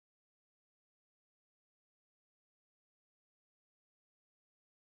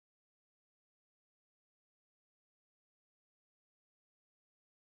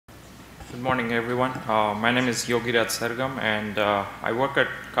Good morning, everyone. My name is Yogiraj Sargam, and I work at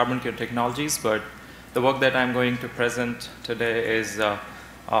CarbonCure Technologies, but the work that I'm going to present today is the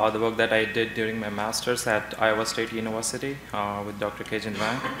work that I did during my master's at Iowa State University with Dr. Kejin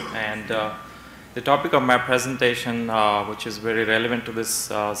Wang. And the topic of my presentation, which is very relevant to this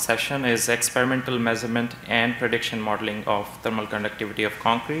session, is experimental measurement and prediction modeling of thermal conductivity of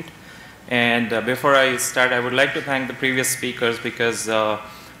concrete. And before I start, I would like to thank the previous speakers because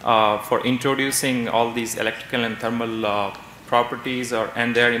for introducing all these electrical and thermal properties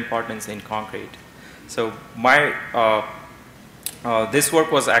and their importance in concrete. So this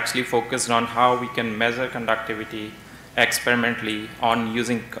work was actually focused on how we can measure conductivity experimentally on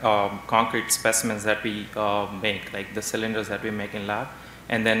using concrete specimens that we make, like the cylinders that we make in lab,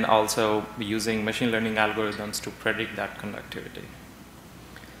 and then also using machine learning algorithms to predict that conductivity.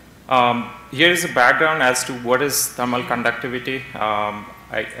 Here is a background as to what is thermal conductivity.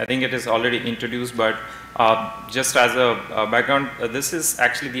 I think it is already introduced, but just as a background, this is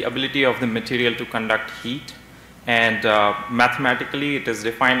actually the ability of the material to conduct heat. And mathematically, it is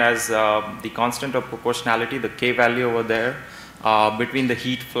defined as the constant of proportionality, the K value over there, between the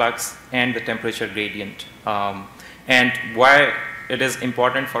heat flux and the temperature gradient. And why it is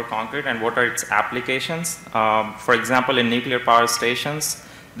important for concrete and what are its applications. For example, in nuclear power stations,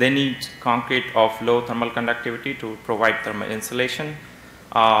 they need concrete of low thermal conductivity to provide thermal insulation.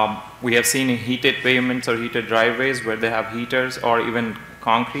 We have seen in heated pavements or heated driveways where they have heaters, or even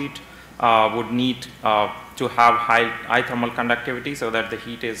concrete would need to have high thermal conductivity so that the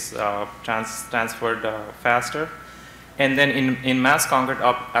heat is transferred faster. And then in mass concrete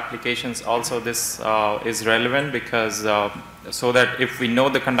applications also this is relevant because so that if we know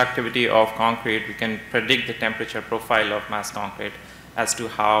the conductivity of concrete, we can predict the temperature profile of mass concrete as to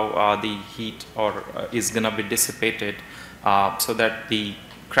how the heat is going to be dissipated so that the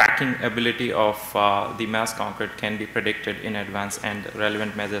cracking ability of the mass concrete can be predicted in advance and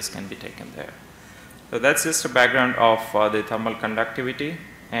relevant measures can be taken there. So that's just a background of the thermal conductivity.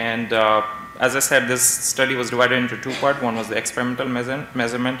 And as I said, this study was divided into two parts. One was the experimental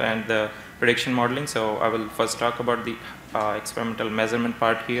measurement and the prediction modeling. So I will first talk about the experimental measurement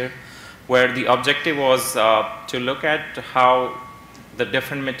part here, where the objective was to look at how the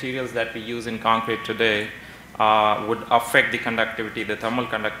different materials that we use in concrete today would affect the conductivity, the thermal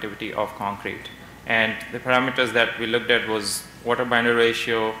conductivity of concrete. And the parameters that we looked at was water binder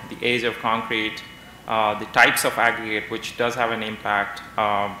ratio, the age of concrete, the types of aggregate, which does have an impact,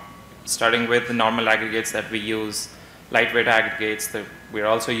 starting with the normal aggregates that we use, lightweight aggregates. We're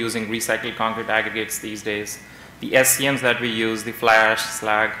also using recycled concrete aggregates these days. The SCMs that we use, the fly ash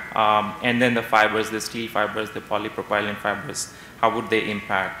slag, and then the fibers, the steel fibers, the polypropylene fibers, how would they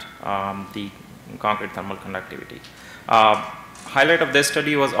impact the concrete thermal conductivity. Highlight of this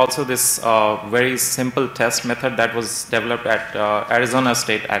study was also this very simple test method that was developed at Arizona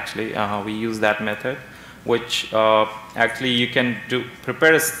State actually. We use that method, which actually you can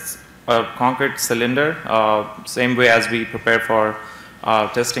prepare a concrete cylinder, same way as we prepare for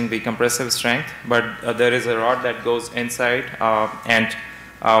testing the compressive strength, but there is a rod that goes inside and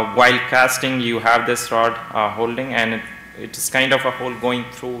while casting you have this rod holding, and it is kind of a hole going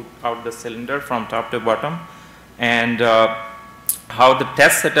throughout the cylinder from top to bottom. And how the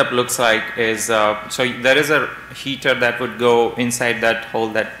test setup looks like is, so there is a heater that would go inside that hole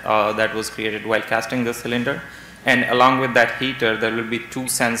that was created while casting the cylinder. And along with that heater, there will be two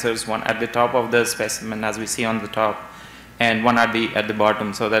sensors, one at the top of the specimen as we see on the top, and one at the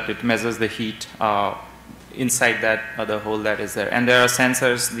bottom, so that it measures the heat inside that other hole that is there. And there are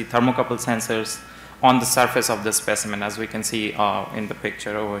sensors, the thermocouple sensors, on the surface of the specimen, as we can see in the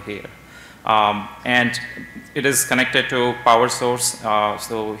picture over here. And it is connected to power source,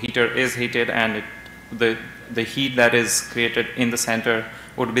 so heater is heated, and the heat that is created in the center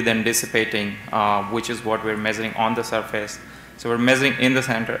would be then dissipating, which is what we're measuring on the surface. So we're measuring in the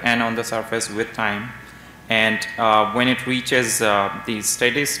center and on the surface with time. And when it reaches the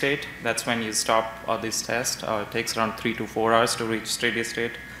steady state, that's when you stop this test. It takes around 3 to 4 hours to reach steady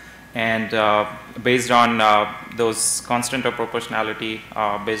state. And based on those constant of proportionality,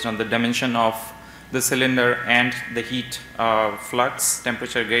 based on the dimension of the cylinder and the heat flux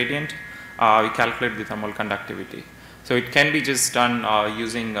temperature gradient, we calculate the thermal conductivity. So it can be just done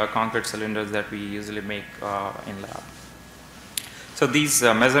using concrete cylinders that we usually make in lab. So these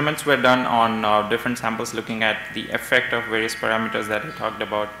measurements were done on different samples looking at the effect of various parameters that I talked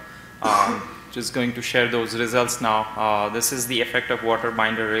about. Just going to share those results now. This is the effect of water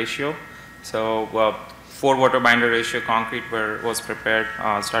binder ratio. So for water binder ratio concrete was prepared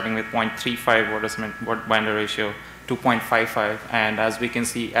starting with 0.35 water binder ratio, 2.55, and as we can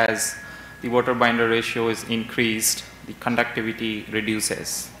see, as the water binder ratio is increased, the conductivity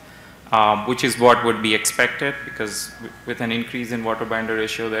reduces, which is what would be expected, because with an increase in water binder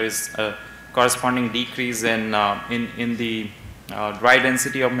ratio, there is a corresponding decrease in the dry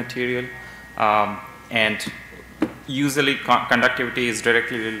density of material, and usually conductivity is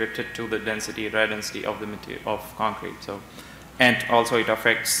directly related to the density, dry density of the material of concrete. So, and also it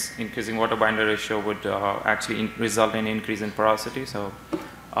affects increasing water binder ratio would actually result in increase in porosity. So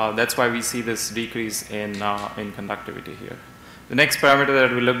that's why we see this decrease in conductivity here. The next parameter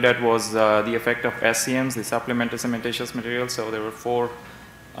that we looked at was the effect of SCMs, the supplementary cementitious materials. So there were 4,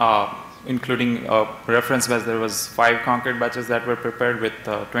 including reference batch. There was 5 concrete batches that were prepared with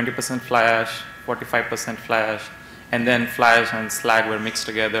 20% fly ash, 45% fly ash, and then fly ash and slag were mixed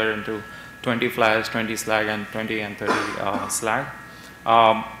together into 20 fly ash, 20 slag, and 20 and 30 slag.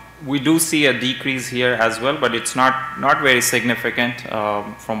 We do see a decrease here as well, but it's not very significant.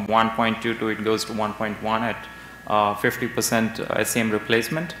 From 1.2 to it goes to 1.1 at 50% SCM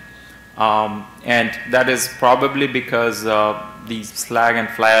replacement. And that is probably because the slag and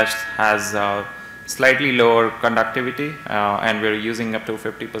fly ash has slightly lower conductivity, and we're using up to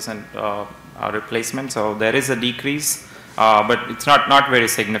 50% replacement. So there is a decrease, but it's not very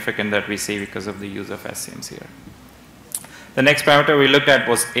significant that we see because of the use of SCMs here. The next parameter we looked at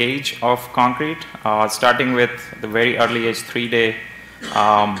was age of concrete, starting with the very early age, 3-day,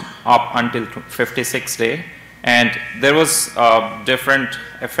 up until 56-day. And there was a different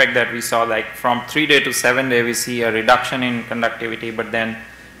effect that we saw, like from 3-day to 7-day we see a reduction in conductivity, but then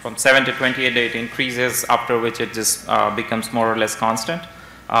from 7 to 28-day it increases, after which it just becomes more or less constant.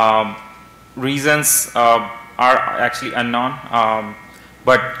 Reasons are actually unknown,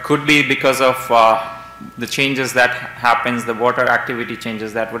 but could be because of the changes that happens, the water activity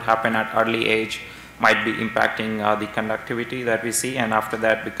changes that would happen at early age might be impacting the conductivity that we see, and after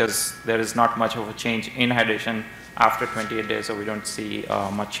that, because there is not much of a change in hydration after 28 days, so we don't see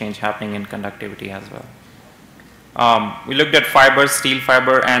much change happening in conductivity as well. We looked at fibers, steel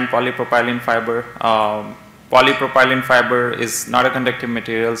fiber and polypropylene fiber. Polypropylene fiber is not a conductive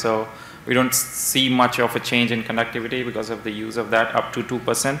material, so we don't see much of a change in conductivity because of the use of that, up to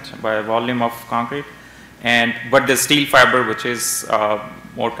 2% by volume of concrete. But the steel fiber, which is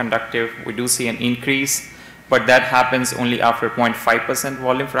more conductive, we do see an increase, but that happens only after 0.5%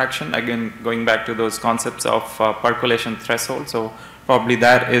 volume fraction. Again, going back to those concepts of percolation threshold. So probably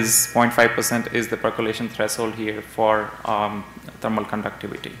that is 0.5% is the percolation threshold here for thermal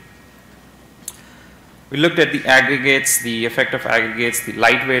conductivity. We looked at the aggregates, the effect of aggregates, the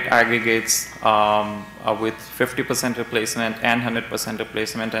lightweight aggregates with 50% replacement and 100%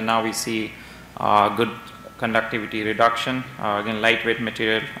 replacement, and now we see good conductivity reduction. Again, lightweight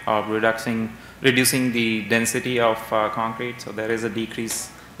material reducing the density of concrete, so there is a decrease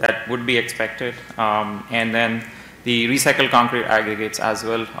that would be expected. And then the recycled concrete aggregates as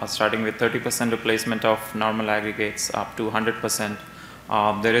well, starting with 30% replacement of normal aggregates up to 100%.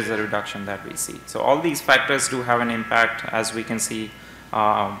 There is a reduction that we see. So all these factors do have an impact, as we can see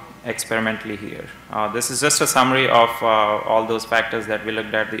experimentally here. This is just a summary of all those factors that we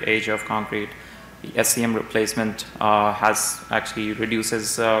looked at. The age of concrete, the SCM replacement has actually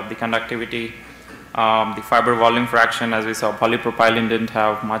reduces the conductivity. The fiber volume fraction, as we saw, polypropylene didn't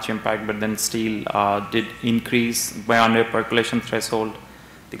have much impact, but then steel did increase beyond a percolation threshold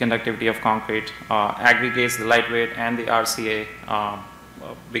the conductivity of concrete. Aggregates, the lightweight and the RCA,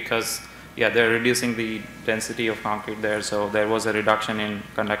 because they're reducing the density of concrete there, so there was a reduction in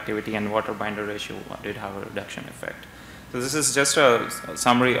conductivity, and water binder ratio did have a reduction effect. So this is just a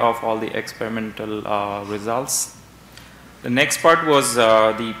summary of all the experimental results. The next part was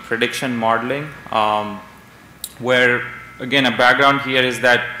the prediction modeling, where again a background here is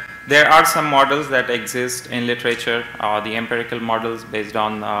that there are some models that exist in literature, the empirical models based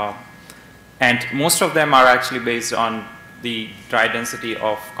on, and most of them are actually based on the dry density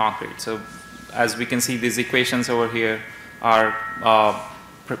of concrete. So as we can see, these equations over here are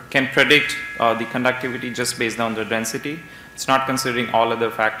can predict the conductivity just based on the density. It's not considering all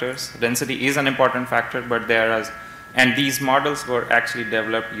other factors. Density is an important factor, but and these models were actually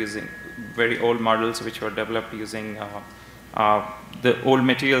developed using very old models, which were developed using the old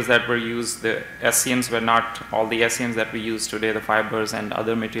materials that were used. The SCMs were not all the SCMs that we use today. The fibers and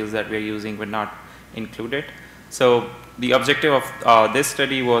other materials that we are using were not included. So the objective of this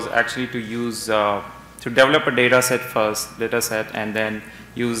study was actually to use to develop a data set and then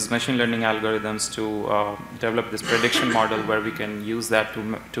use machine learning algorithms to develop this prediction model where we can use that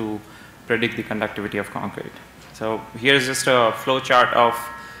to predict the conductivity of concrete. So here's just a flow chart of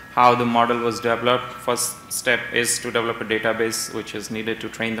how the model was developed. First step is to develop a database which is needed to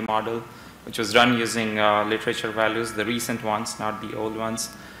train the model. which was done using literature values, the recent ones, not the old ones.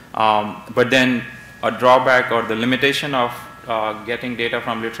 But then a drawback or the limitation of getting data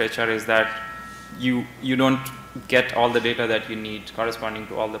from literature is that you don't get all the data that you need corresponding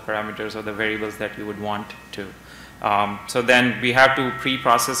to all the parameters or the variables that you would want to. So then we have to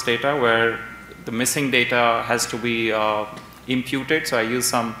pre-process data where the missing data has to be imputed. So I use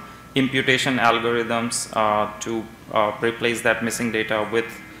some imputation algorithms to replace that missing data with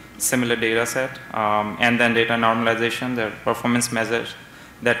similar data set. And then data normalization, the performance measures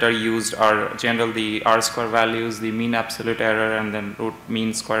that are used are generally the R-square values, the mean absolute error, and then root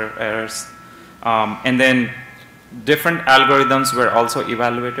mean square errors. And then different algorithms were also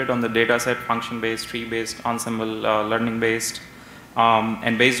evaluated on the data set, function-based, tree-based, ensemble learning-based.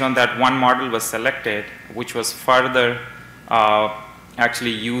 And based on that, one model was selected, which was further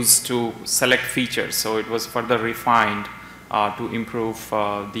actually used to select features. So it was further refined to improve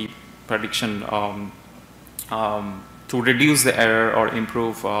the prediction, to reduce the error or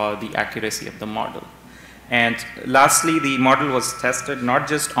improve the accuracy of the model. And lastly, the model was tested not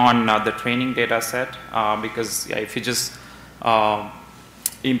just on the training data set, because if you just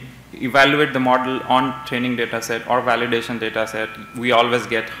evaluate the model on training data set or validation data set, we always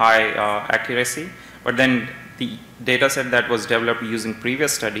get high accuracy. But then the data set that was developed using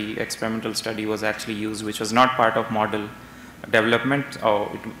previous study, experimental study, was actually used, which was not part of model development.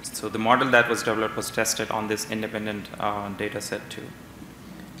 So the model that was developed was tested on this independent data set too.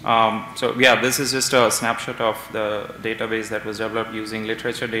 So yeah, this is just a snapshot of the database that was developed using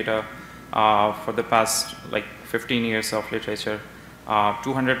literature data for the past like 15 years of literature.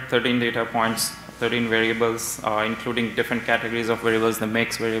 213 data points, 13 variables, including different categories of variables, the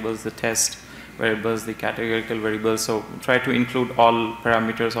mix variables, the test variables, the categorical variables. So try to include all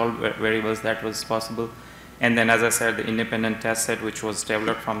parameters, all variables that was possible. And then, as I said, the independent test set, which was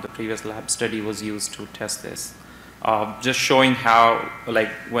developed from the previous lab study, was used to test this. Just showing how,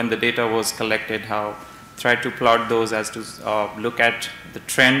 like, when the data was collected, how try to plot those as to look at the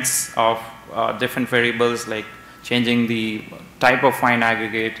trends of different variables, like changing the type of fine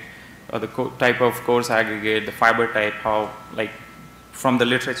aggregate or the type of coarse aggregate, the fiber type, how, like, from the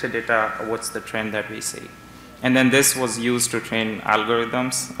literature data, what's the trend that we see. And then this was used to train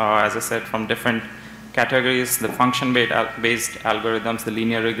algorithms, as I said, from different categories, the function-based algorithms, the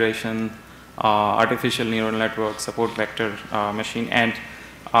linear regression, artificial neural network, support vector machine, and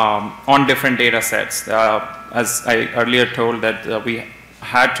on different data sets. As I earlier told that we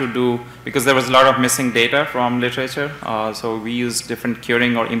had to do, because there was a lot of missing data from literature, so we used different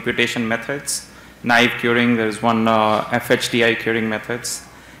curing or imputation methods. Naive curing, there's one FHDI curing methods,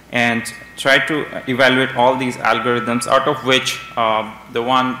 and try to evaluate all these algorithms, out of which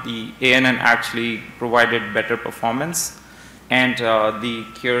the ANN actually provided better performance, and the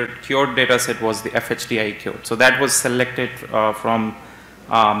cured data set was the FHDI cured. So that was selected from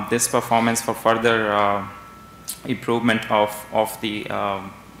this performance for further improvement of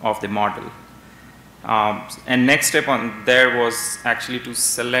the model. And next step on there was actually to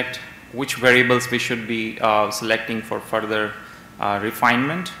select which variables we should be selecting for further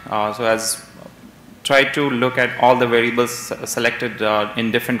refinement. So as try to look at all the variables selected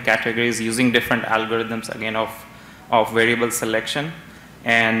in different categories using different algorithms, again, of variable selection.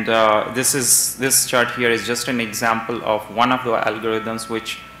 And this chart here is just an example of one of the algorithms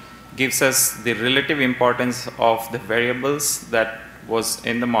which gives us the relative importance of the variables that was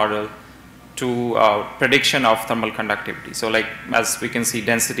in the model to prediction of thermal conductivity. So, like, as we can see,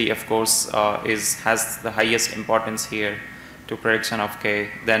 density, of course, has the highest importance here to prediction of K.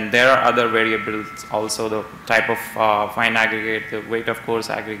 Then there are other variables also, the type of fine aggregate, the weight of coarse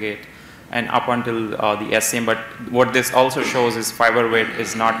aggregate, and up until the SCM. But what this also shows is fiber weight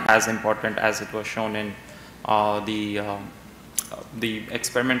is not as important as it was shown in the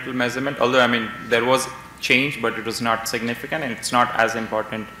experimental measurement. Although, I mean, there was change, but it was not significant, and it's not as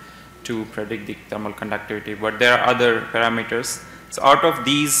important to predict the thermal conductivity. But there are other parameters. So out of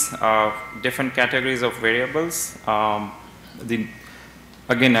these different categories of variables,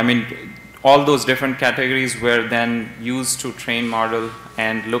 again, I mean, all those different categories were then used to train model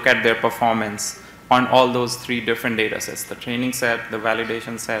and look at their performance on all those three different data sets, the training set, the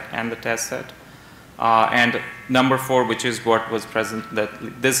validation set, and the test set. And number 4, which is what was present, that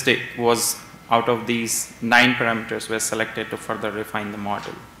this date was out of these 9 parameters were selected to further refine the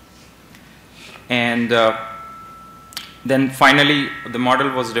model. And then finally, the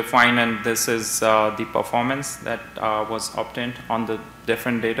model was defined, and this is the performance that was obtained on the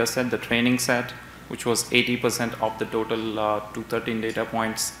different data set, the training set, which was 80% of the total 213 data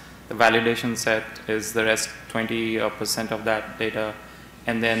points. The validation set is the rest 20% of that data.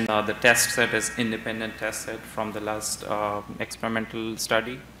 And then the test set is independent test set from the last experimental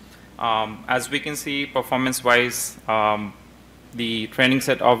study. As we can see, performance-wise, the training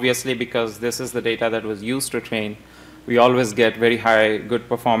set, obviously, because this is the data that was used to train, we always get very high, good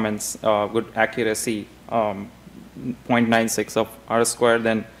performance, good accuracy, 0.96 of R squared.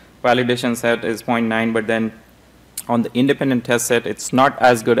 Then validation set is 0.9, but then on the independent test set, it's not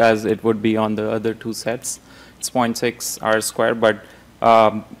as good as it would be on the other two sets. It's 0.6 R squared, but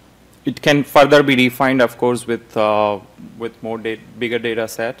it can further be refined, of course, with more bigger data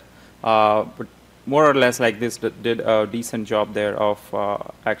set. But more or less, like this, did a decent job there of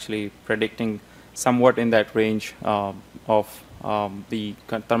actually predicting somewhat in that range of the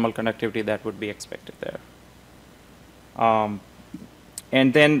thermal conductivity that would be expected there.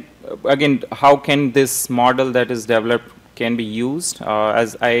 And then again, how can this model that is developed can be used?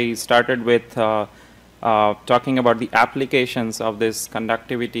 As I started with talking about the applications of this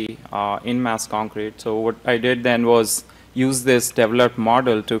conductivity in mass concrete. So what I did then was use this developed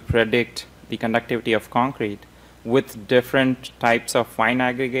model to predict the conductivity of concrete with different types of fine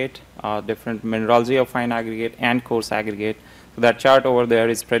aggregate, different mineralogy of fine aggregate and coarse aggregate. So that chart over there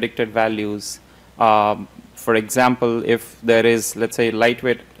is predicted values. For example, if there is, let's say,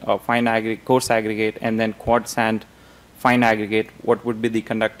 lightweight fine aggregate, coarse aggregate, and then quartz sand fine aggregate, what would be the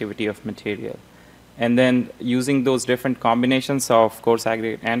conductivity of material? And then using those different combinations of coarse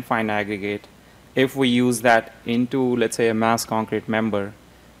aggregate and fine aggregate, if we use that into, let's say, a mass concrete member,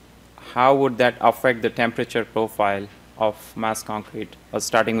 how would that affect the temperature profile of mass concrete,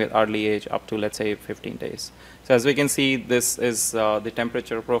 starting with early age up to, let's say, 15 days? So as we can see, this is the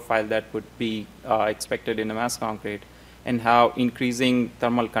temperature profile that would be expected in a mass concrete, and how increasing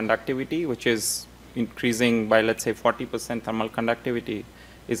thermal conductivity, which is increasing by, let's say, 40% thermal conductivity,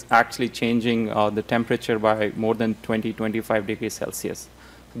 is actually changing the temperature by more than 20-25 degrees Celsius.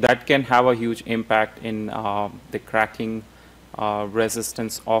 That can have a huge impact in the cracking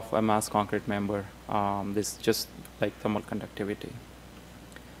resistance of a mass concrete member. This just like thermal conductivity.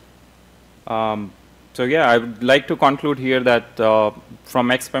 So yeah, I would like to conclude here that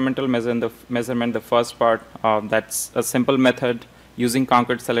from experimental measurement, the first part, that's a simple method. Using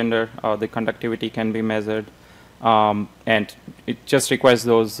concrete cylinder, the conductivity can be measured. And it just requires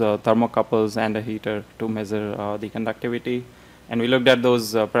those thermocouples and a heater to measure the conductivity. And we looked at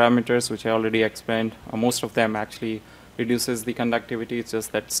those parameters, which I already explained. Most of them actually reduces the conductivity. It's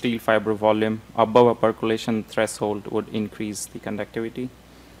just that steel fiber volume above a percolation threshold would increase the conductivity.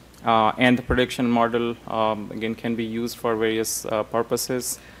 And the prediction model, again, can be used for various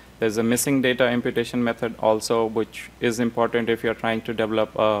purposes. There's a missing data imputation method also, which is important if you're trying to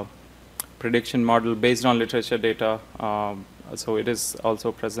develop a prediction model based on literature data. So it is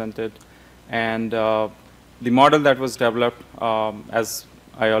also presented. And the model that was developed, as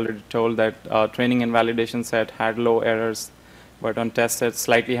I already told, that training and validation set had low errors, but on test set,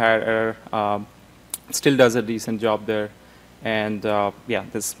 slightly higher error. Still does a decent job there. And yeah,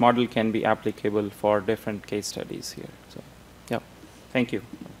 this model can be applicable for different case studies here. So yeah, thank you.